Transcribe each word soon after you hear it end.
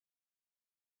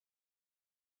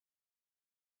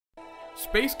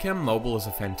SpaceChem Mobile is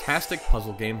a fantastic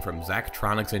puzzle game from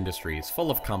Zachtronics Industries, full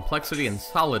of complexity and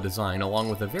solid design along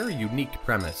with a very unique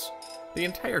premise. The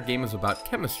entire game is about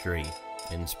chemistry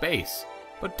in space.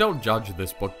 But don't judge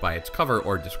this book by its cover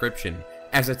or description,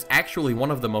 as it's actually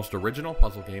one of the most original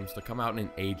puzzle games to come out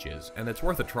in ages, and it's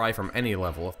worth a try from any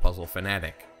level of puzzle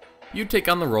fanatic. You take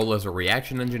on the role as a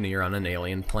reaction engineer on an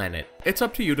alien planet. It's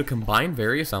up to you to combine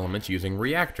various elements using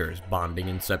reactors, bonding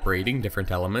and separating different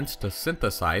elements to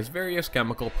synthesize various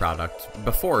chemical products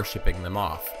before shipping them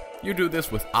off. You do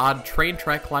this with odd train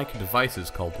track-like devices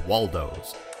called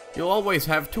Waldos. You'll always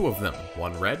have two of them,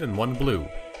 one red and one blue.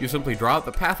 You simply draw out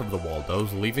the path of the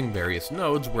Waldos, leaving various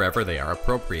nodes wherever they are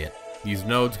appropriate. These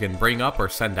nodes can bring up or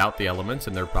send out the elements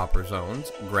in their proper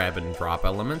zones, grab and drop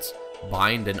elements,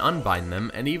 bind and unbind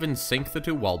them, and even sync the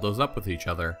two Waldos up with each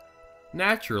other.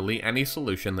 Naturally, any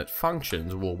solution that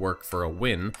functions will work for a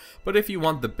win, but if you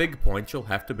want the big points, you'll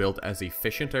have to build as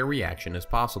efficient a reaction as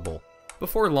possible.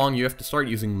 Before long, you have to start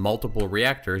using multiple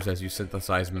reactors as you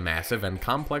synthesize massive and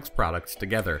complex products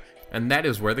together, and that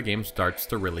is where the game starts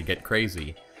to really get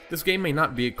crazy. This game may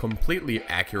not be a completely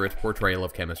accurate portrayal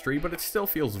of chemistry, but it still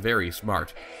feels very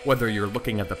smart, whether you're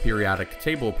looking at the periodic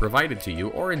table provided to you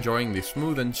or enjoying the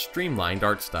smooth and streamlined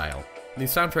art style. The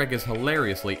soundtrack is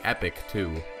hilariously epic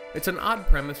too. It's an odd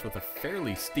premise with a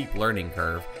fairly steep learning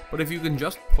curve, but if you can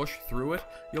just push through it,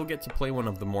 you'll get to play one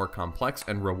of the more complex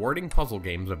and rewarding puzzle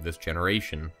games of this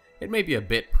generation. It may be a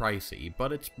bit pricey,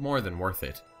 but it's more than worth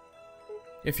it.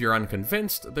 If you're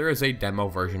unconvinced, there is a demo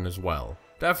version as well.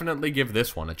 Definitely give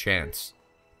this one a chance.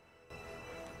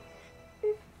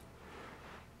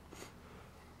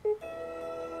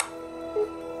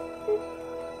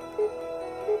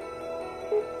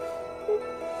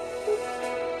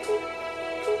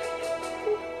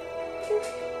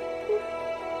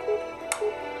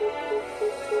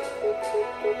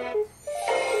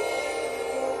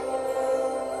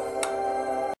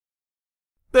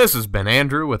 This has been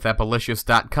Andrew with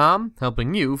Appolicious.com,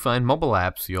 helping you find mobile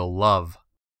apps you'll love.